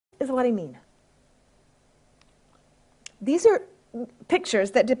is what I mean. These are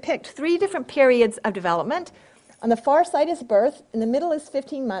pictures that depict 3 different periods of development. On the far side is birth, in the middle is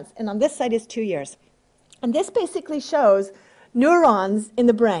 15 months, and on this side is 2 years. And this basically shows neurons in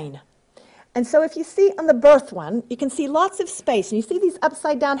the brain. And so if you see on the birth one, you can see lots of space. And you see these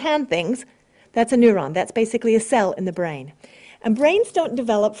upside down hand things, that's a neuron. That's basically a cell in the brain. And brains don't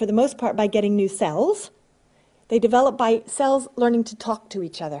develop, for the most part, by getting new cells. They develop by cells learning to talk to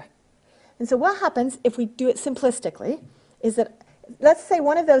each other. And so what happens, if we do it simplistically, is that, let's say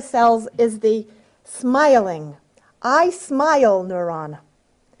one of those cells is the smiling, I smile neuron.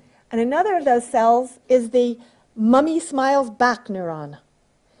 And another of those cells is the mummy smiles back neuron.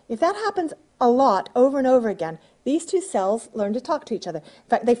 If that happens a lot, over and over again, these 2 cells learn to talk to each other. In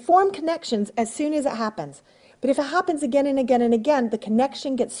fact, they form connections as soon as it happens. But if it happens again and again and again, the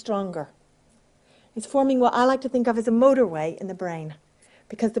connection gets stronger. It's forming what I like to think of as a motorway in the brain,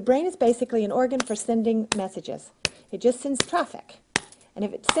 because the brain is basically an organ for sending messages. It just sends traffic. And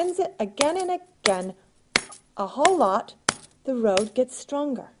if it sends it again and again, a whole lot, the road gets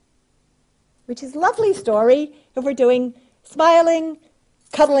stronger. Which is a lovely story if we're doing smiling,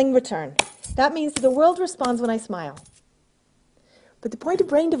 cuddling, return. That means the world responds when I smile. But the point of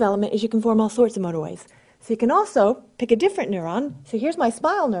brain development is you can form all sorts of motorways. So you can also pick a different neuron. So here's my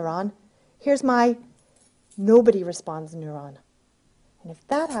smile neuron. Here's my nobody responds neuron. And if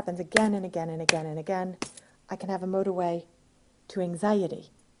that happens again and again and again and again, I can have a motorway to anxiety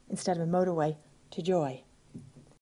instead of a motorway to joy.